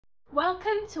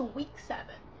Welcome to week 7.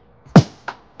 You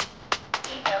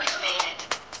know who made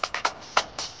it.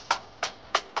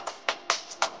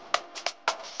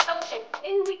 Okay,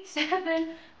 in week 7,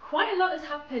 quite a lot has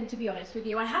happened, to be honest with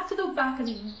you. I have to go back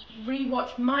and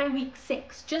re-watch my week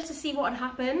 6 just to see what had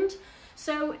happened.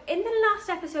 So in the last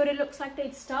episode, it looks like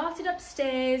they'd started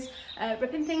upstairs,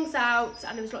 ripping things out,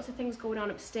 and there was lots of things going on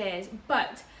upstairs,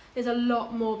 but there's a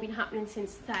lot more been happening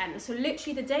since then. So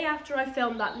literally the day after I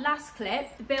filmed that last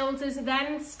clip, the builders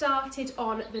then started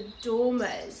on the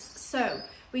dormers. So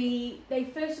they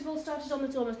first of all started on the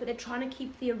dormers, but they're trying to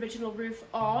keep the original roof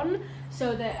on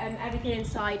so that everything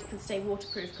inside can stay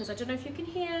waterproof. Because I don't know if you can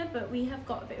hear, but we have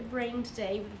got a bit of rain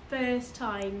today for the first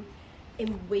time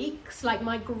in weeks. Like,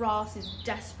 my grass is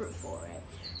desperate for it.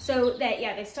 So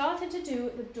they started to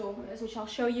do the dormers, which I'll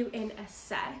show you in a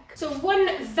sec. So one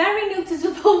very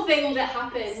noticeable thing that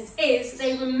happened is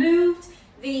they removed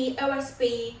the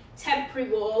OSB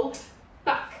temporary wall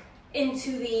back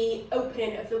into the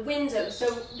opening of the window.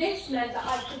 So this meant that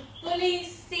I could fully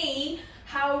see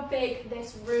how big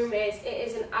this room is. It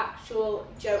is an actual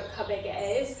joke how big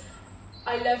it is.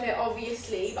 I love it,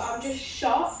 obviously, but I'm just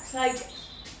shocked. Like,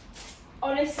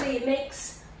 honestly, it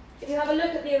makes... If you have a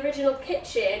look at the original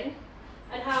kitchen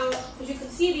and how, because you can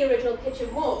see the original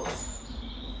kitchen walls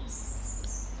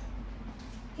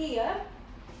here,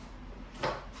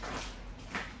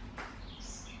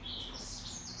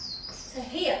 to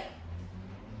here.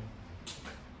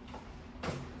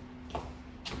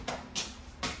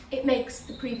 It makes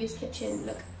the previous kitchen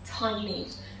look tiny.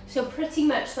 So pretty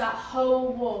much that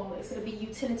whole wall is going to be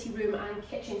utility room and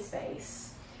kitchen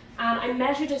space. And I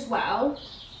measured as well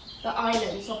the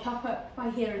island, so I'll pop up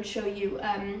by here and show you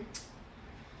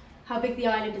how big the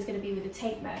island is going to be with a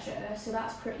tape measure. So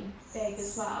that's pretty big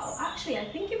as well. Actually, I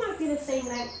think it might be the same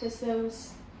length as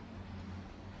those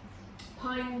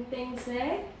pine things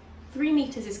there. 3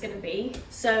 meters is going to be,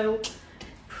 so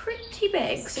pretty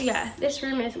big. So yeah, this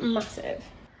room is massive.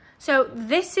 So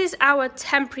this is our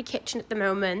temporary kitchen at the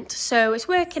moment. So it's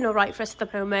working all right for us at the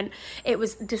moment. It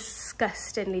was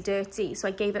disgustingly dirty, so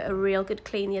I gave it a real good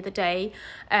clean the other day,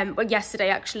 well, yesterday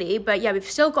actually. But yeah, we've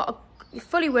still got a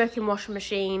fully working washing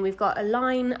machine. We've got a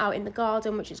line out in the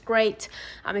garden, which is great,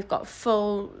 and we've got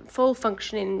full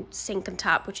functioning sink and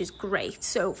tap, which is great.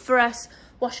 So for us,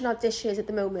 washing our dishes at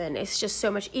the moment, it's just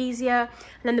so much easier.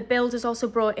 And then the builders also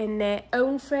brought in their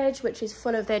own fridge, which is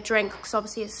full of their drinks, because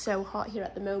obviously it's so hot here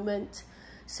at the moment.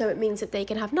 So it means that they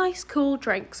can have nice, cool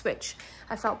drinks, which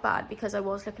I felt bad because I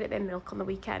was looking at their milk on the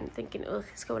weekend thinking, ugh,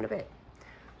 it's going a bit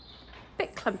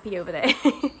clumpy over there.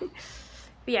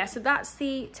 But yeah, so that's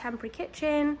the temporary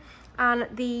kitchen. And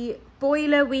the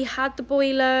boiler, we had the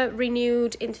boiler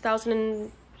renewed in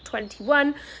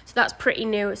 2021, so that's pretty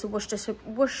new. It's a Worcestershire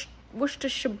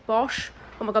Bosch,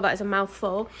 oh my god, that is a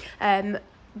mouthful,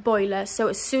 boiler. So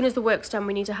as soon as the work's done,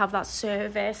 we need to have that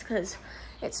service, because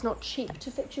it's not cheap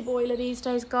to fix your boiler these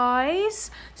days,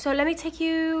 guys. So let me take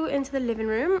you into the living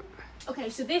room. Okay,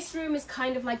 so this room is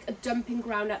kind of like a dumping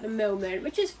ground at the moment,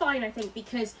 which is fine, I think,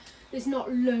 because there's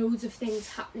not loads of things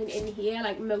happening in here,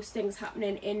 like most things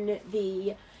happening in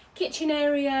the kitchen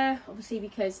area, obviously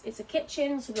because it's a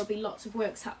kitchen, so there'll be lots of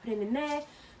works happening in there.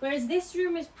 Whereas this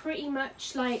room is pretty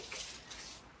much like,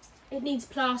 it needs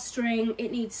plastering,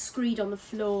 it needs screed on the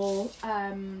floor,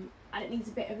 and it needs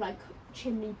a bit of like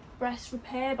chimney breast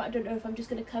repair, but I don't know if I'm just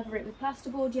going to cover it with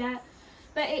plasterboard yet.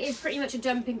 But it is pretty much a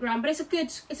dumping ground, but it's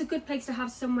a good place to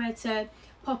have somewhere to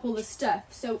pop all the stuff.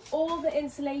 So all the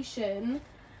insulation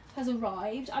has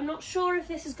arrived. I'm not sure if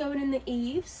this is going in the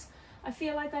eaves. I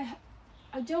feel like I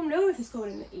don't know if it's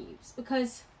going in the eaves,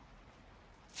 because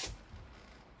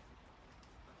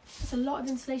it's a lot of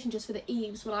insulation just for the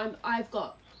eaves. Well, I've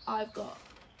got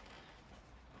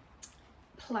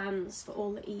plans for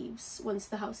all the eaves once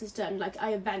the house is done. Like,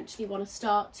 I eventually want to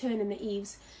start turning the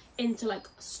eaves into like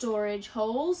storage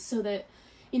holes, so that,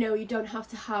 you know, you don't have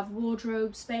to have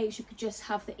wardrobe space, you could just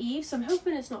have the eaves. So I'm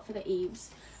hoping it's not for the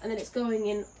eaves, and then it's going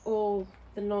in all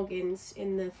the noggins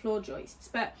in the floor joists.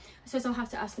 But I suppose I'll have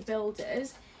to ask the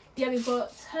builders. Yeah, we've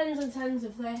got tons and tons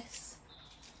of this,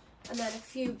 and then a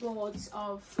few boards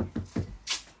of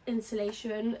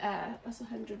insulation. That's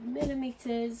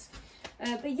 100mm.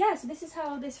 But yeah, so this is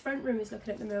how this front room is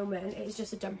looking at the moment. It's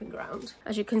just a dumping ground.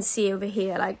 As you can see over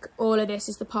here, like, all of this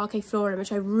is the parquet flooring,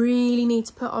 which I really need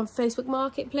to put on Facebook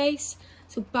Marketplace.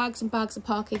 So bags and bags of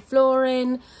parquet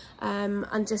flooring,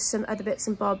 and just some other bits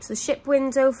and bobs. The ship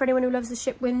window, for anyone who loves the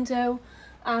ship window.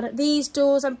 And these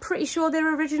doors, I'm pretty sure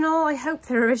they're original. I hope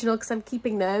they're original because I'm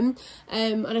keeping them.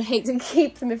 And I'd hate to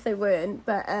keep them if they weren't,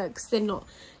 but because they're not,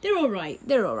 they're all right.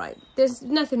 They're all right. There's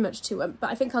nothing much to them, but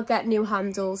I think I'll get new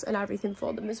handles and everything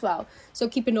for them as well. So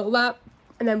keeping all that.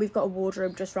 And then we've got a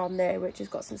wardrobe just around there, which has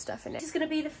got some stuff in it. This is going to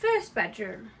be the first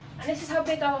bedroom. And this is how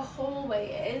big our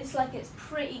hallway is. Like, it's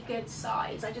pretty good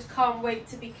size. I just can't wait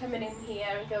to be coming in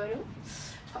here and going, oh,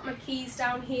 put my keys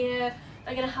down here.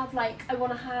 I'm going to have, like, I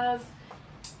want to have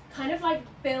kind of like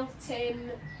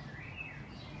built-in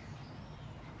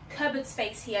cupboard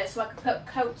space here, so I can put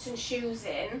coats and shoes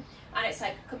in, and it's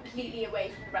like completely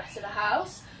away from the rest of the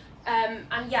house.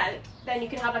 And yeah, then you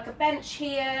can have like a bench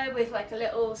here with like a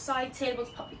little side table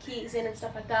to pop your keys in and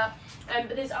stuff like that.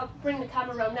 But there's, I'll bring the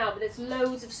camera around now, but there's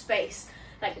loads of space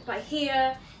like by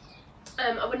here.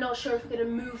 We're not sure if we're going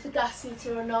to move the gas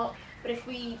meter or not, but if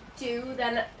we do,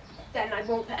 then I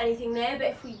won't put anything there. But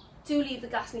if we do leave the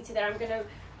gas meter there, I'm going to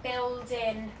build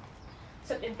in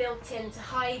something built in to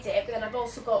hide it. But then I've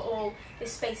also got all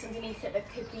this space underneath it that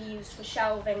could be used for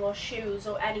shelving or shoes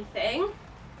or anything.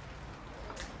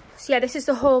 So yeah, this is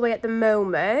the hallway at the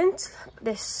moment,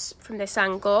 this from this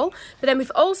angle. But then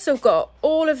we've also got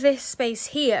all of this space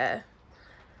here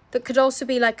that could also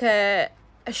be like a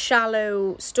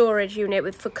shallow storage unit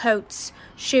with for coats,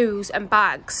 shoes and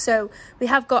bags. So we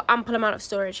have got ample amount of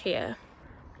storage here.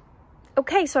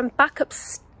 Okay, so I'm back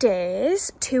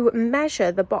upstairs to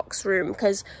measure the box room,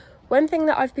 because one thing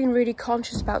that I've been really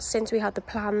conscious about since we had the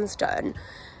plans done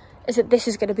is that this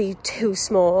is going to be too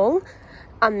small.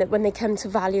 And that when they come to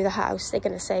value the house, they're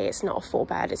going to say it's not a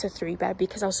 4-bed, it's a 3-bed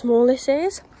because how small this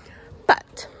is.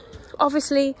 But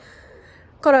obviously,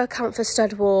 got to account for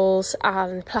stud walls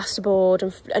and plasterboard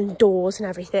and doors and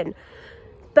everything.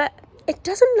 But it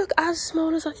doesn't look as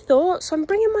small as I thought. So I'm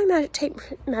bringing my tape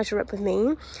measure up with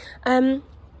me. And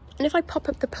if I pop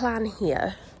up the plan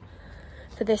here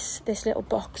for this little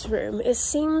box room, it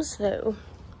seems as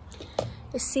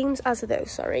though,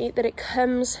 sorry, that it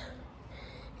comes...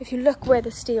 If you look where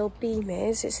the steel beam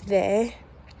is, it's there.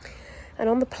 And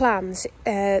on the plans,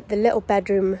 the little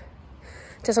bedroom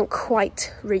doesn't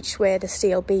quite reach where the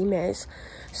steel beam is.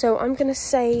 So I'm going to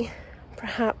say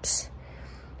perhaps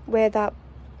where that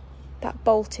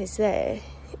bolt is there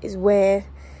is where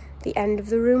the end of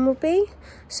the room will be.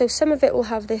 So some of it will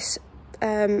have this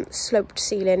sloped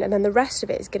ceiling, and then the rest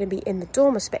of it is going to be in the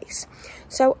dormer space.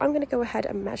 So I'm going to go ahead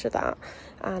and measure that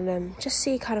and just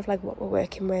see kind of like what we're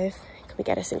working with. Can we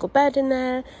get a single bed in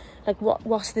there? Like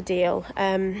what's the deal?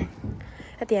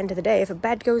 At the end of the day, if a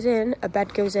bed goes in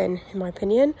my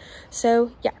opinion.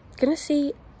 So yeah, gonna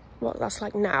see what that's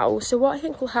like now. So what I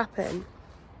think will happen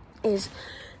is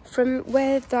from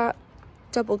where that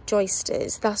double joist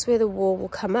is, that's where the wall will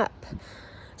come up.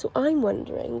 So I'm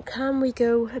wondering, can we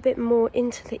go a bit more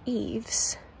into the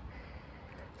eaves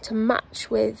to match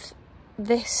with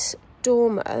this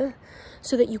dormer,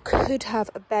 so that you could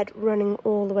have a bed running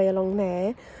all the way along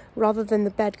there, rather than the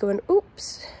bed going,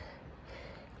 oops,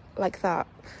 like that,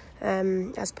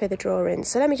 as per the drawing.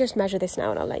 So let me just measure this now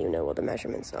and I'll let you know what the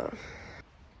measurements are.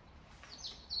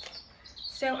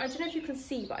 So I don't know if you can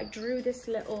see, but I drew this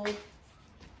little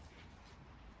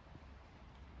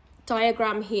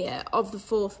diagram here of the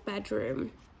 4th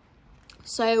bedroom.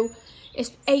 So it's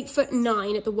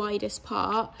 8'9" at the widest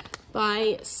part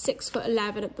by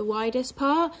 6'11" at the widest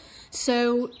part.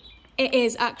 So it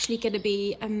is actually going to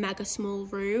be a mega small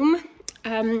room.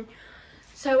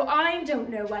 So I don't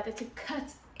know whether to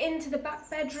cut into the back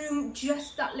bedroom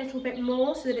just that little bit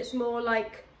more, so that it's more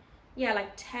like, yeah,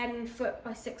 like 10 foot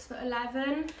by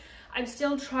 6'11". I'm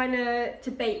still trying to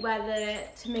debate whether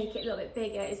to make it a little bit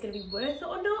bigger is going to be worth it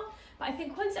or not. But I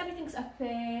think once everything's up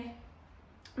there,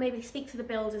 maybe speak to the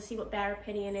builders, see what their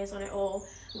opinion is on it all,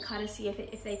 and kind of see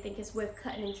if they think it's worth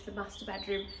cutting into the master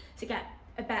bedroom to get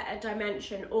a better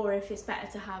dimension, or if it's better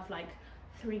to have like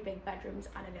 3 big bedrooms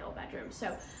and a little bedroom.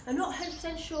 So I'm not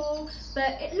 100% sure,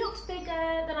 but it looks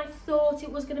bigger than I thought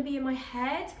it was going to be in my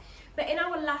head. But in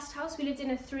our last house, we lived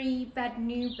in a 3-bed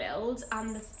new build,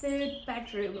 and the 3rd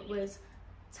bedroom was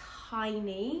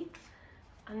tiny.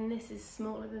 And this is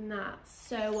smaller than that,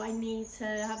 so I need to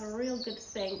have a real good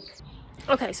think.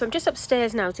 Okay, so I'm just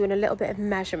upstairs now doing a little bit of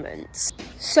measurements.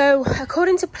 So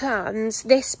according to plans,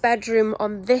 this bedroom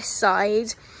on this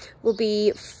side will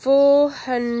be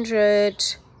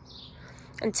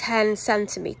 410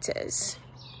 centimetres.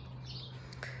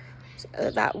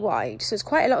 So that wide. So it's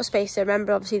quite a lot of space there.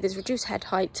 Remember, obviously there's reduced head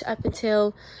height up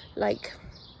until like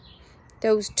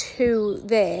those 2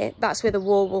 there. That's where the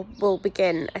wall will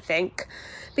begin, I think.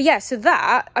 But yeah, so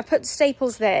that, I put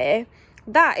staples there.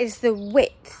 That is the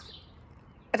width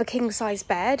of a king size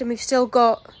bed, and we've still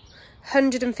got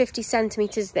 150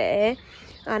 centimetres there.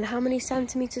 And how many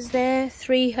centimetres there?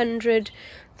 300,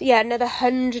 yeah, another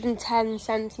 110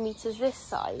 centimetres this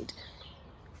side.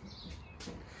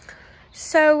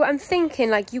 So I'm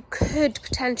thinking like you could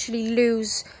potentially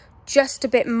lose just a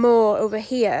bit more over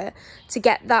here to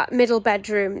get that little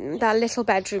bedroom,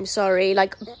 sorry,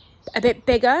 like a bit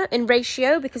bigger in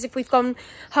ratio, because if we've gone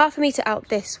half a metre out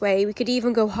this way, we could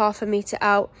even go half a metre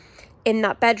out in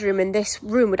that bedroom, and this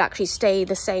room would actually stay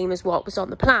the same as what was on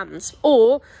the plans.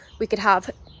 Or we could have,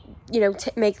 you know,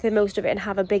 make the most of it and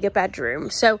have a bigger bedroom.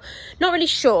 So not really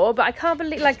sure, but I can't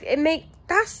believe, like,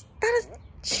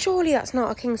 surely that's not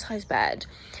a king size bed.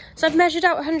 So I've measured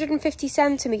out 150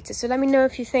 centimetres, so let me know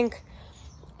if you think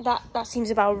that seems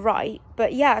about right.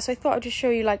 But yeah, so I thought I'd just show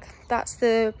you, like, that's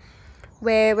the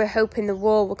where we're hoping the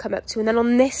wall will come up to. And then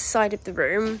on this side of the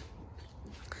room,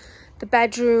 the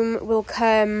bedroom will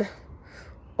come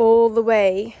all the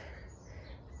way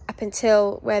up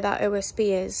until where that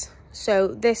OSB is. So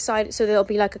this side, so there'll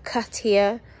be like a cut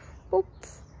here,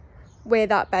 where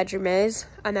that bedroom is,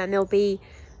 and then we'll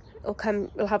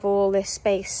have all this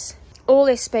space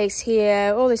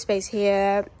here, all this space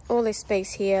here, all this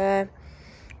space here.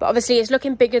 But obviously it's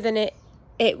looking bigger than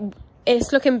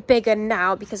it's looking bigger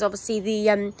now, because obviously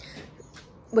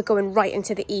we're going right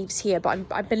into the eaves here. But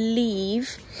I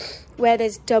believe where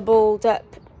there's doubled up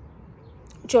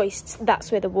joists,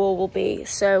 that's where the wall will be.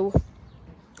 So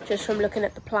just from looking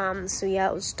at the plans, so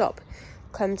yeah, it'll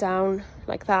come down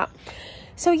like that.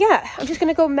 So yeah, I'm just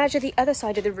gonna go measure the other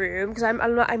side of the room, because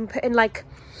I'm putting like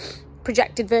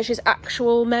projected versus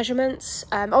actual measurements.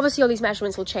 Obviously all these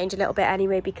measurements will change a little bit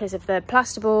anyway because of the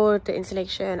plasterboard, the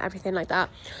insulation, everything like that.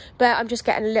 But I'm just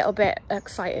getting a little bit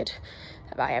excited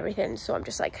about everything, so I'm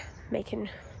just like making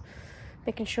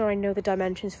sure I know the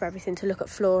dimensions for everything to look at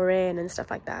flooring and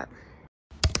stuff like that.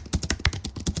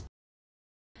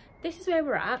 This is where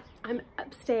we're at. I'm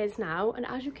upstairs now, and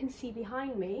as you can see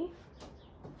behind me,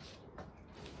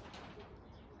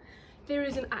 there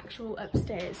is an actual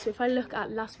upstairs. So if I look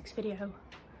at last week's video,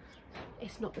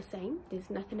 it's not the same. There's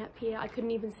nothing up here. I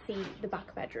couldn't even see the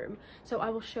back bedroom. So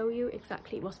I will show you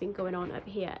exactly what's been going on up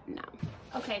here now.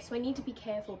 Okay, so I need to be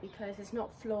careful because there's not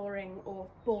flooring or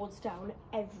boards down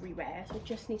everywhere. So I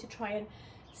just need to try and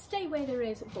stay where there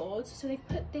is boards. So they've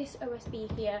put this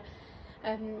OSB here.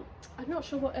 I'm not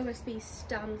sure what OSB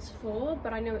stands for,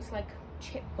 but I know it's like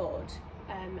chipboard.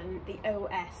 And the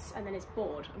OS, and then it's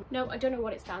board. No, I don't know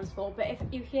what it stands for, but if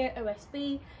you hear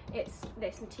OSB, it's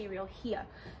this material here.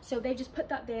 So they just put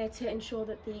that there to ensure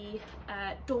that the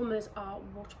dormers are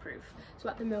waterproof. So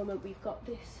at the moment we've got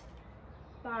this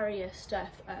barrier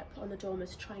stuff up on the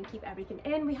dormers to try and keep everything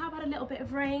in. We have had a little bit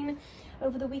of rain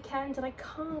over the weekend, and I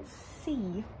can't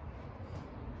see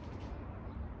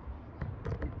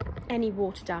any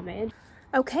water damage.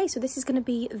 Okay, so this is going to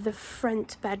be the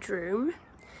front bedroom.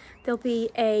 There'll be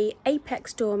a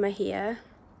apex dormer here,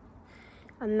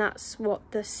 and that's what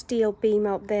the steel beam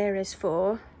out there is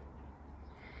for.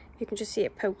 You can just see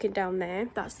it poking down there.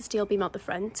 That's the steel beam out the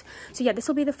front. So yeah, this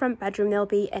will be the front bedroom. There'll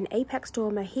be an apex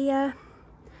dormer here,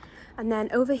 and then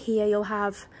over here you'll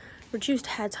have reduced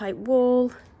head height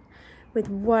wall with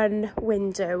one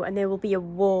window, and there will be a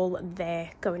wall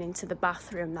there going into the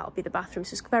bathroom. That'll be the bathroom.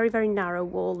 So it's a very, very narrow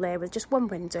wall there with just one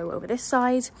window over this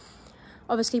side.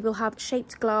 Obviously we'll have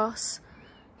shaped glass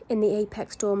in the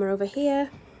apex dormer over here,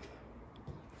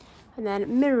 and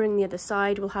then mirroring the other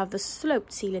side we'll have the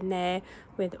sloped ceiling there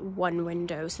with one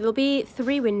window. So there'll be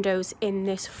 3 windows in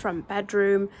this front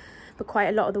bedroom, but quite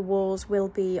a lot of the walls will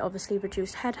be obviously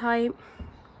reduced head height.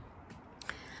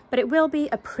 But it will be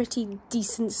a pretty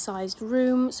decent sized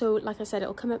room. So like I said,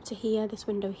 it'll come up to here, this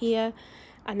window here,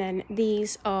 and then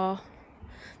these are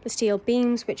the steel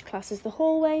beams which classes the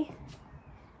hallway.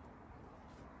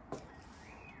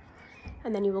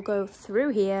 And then you will go through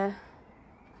here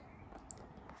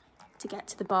to get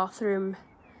to the bathroom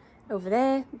over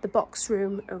there, the box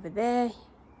room over there,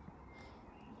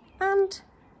 and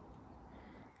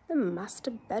the master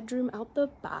bedroom out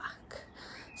the back.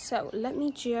 So let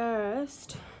me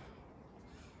just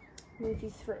move you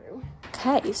through.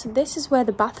 Okay, so this is where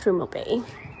the bathroom will be.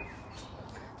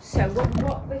 So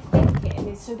what we're thinking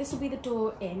is, so this will be the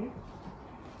door in.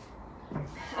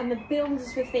 And the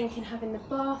builders were thinking having the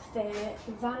bath there,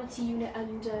 the vanity unit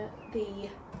under the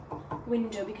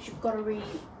window, because you've got to really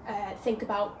think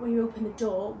about when you open the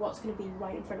door what's going to be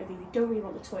right in front of you. You don't really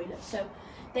want the toilet. So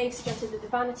they've suggested that the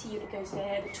vanity unit goes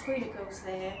there, the toilet goes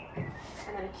there,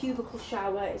 and then a cubicle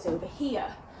shower is over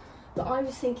here. But I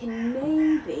was thinking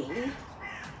maybe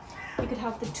you could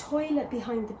have the toilet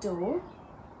behind the door,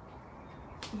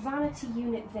 vanity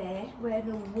unit there where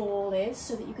the wall is,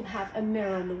 so that you can have a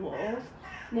mirror on the wall.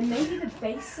 And then maybe the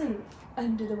basin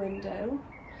under the window.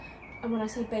 And when I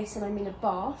say basin, I mean a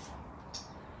bath.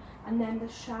 And then the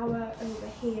shower over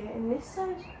here in this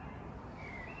side.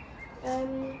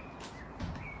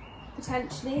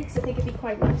 Potentially, because I think it'd be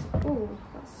quite nice. Oh,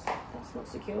 that's not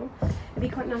secure. It'd be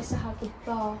quite nice to have the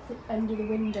bath under the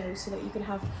window so that you can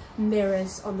have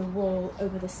mirrors on the wall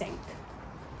over the sink.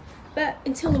 But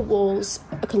until the walls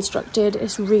are constructed,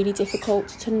 it's really difficult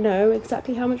to know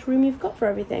exactly how much room you've got for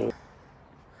everything.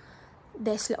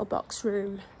 This little box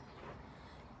room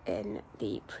in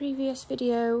the previous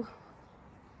video.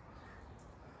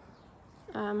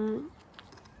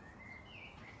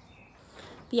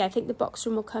 Yeah, I think the box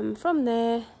room will come from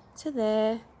there to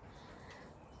there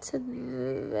to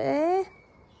there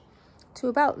to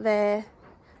about there,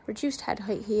 reduced head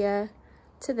height here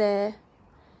to there,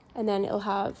 and then it'll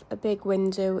have a big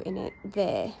window in it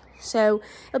there. So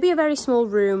it'll be a very small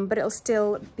room, but it'll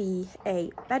still be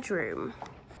a bedroom.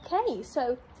 Okay,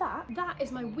 so that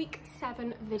is my week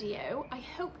 7 video. I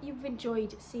hope you've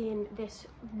enjoyed seeing this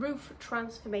roof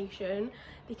transformation,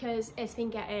 because it's been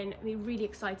getting me really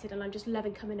excited, and I'm just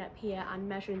loving coming up here and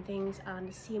measuring things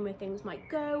and seeing where things might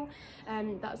go.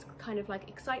 That's kind of like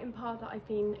exciting part that I've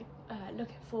been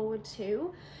looking forward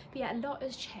to. But yeah, a lot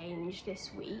has changed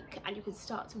this week, and you can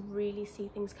start to really see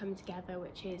things come together,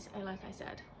 which is, like I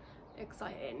said,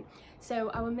 exciting.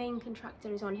 So our main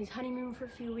contractor is on his honeymoon for a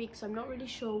few weeks, so I'm not really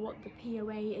sure what the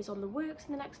POA is on the works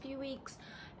in the next few weeks.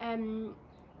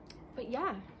 But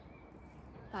yeah,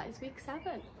 that is week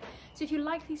 7. So if you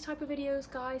like these type of videos,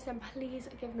 guys, then please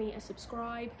give me a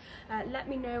subscribe. Let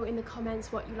me know in the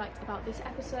comments what you liked about this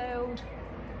episode,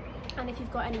 and if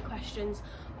you've got any questions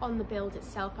on the build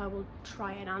itself, I will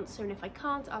try and answer, and if I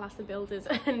can't, I'll ask the builders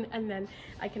and then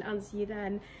I can answer you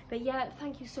then. But yeah,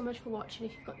 thank you so much for watching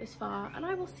if you've got this far, and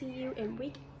I will see you in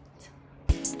week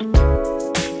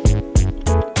 8.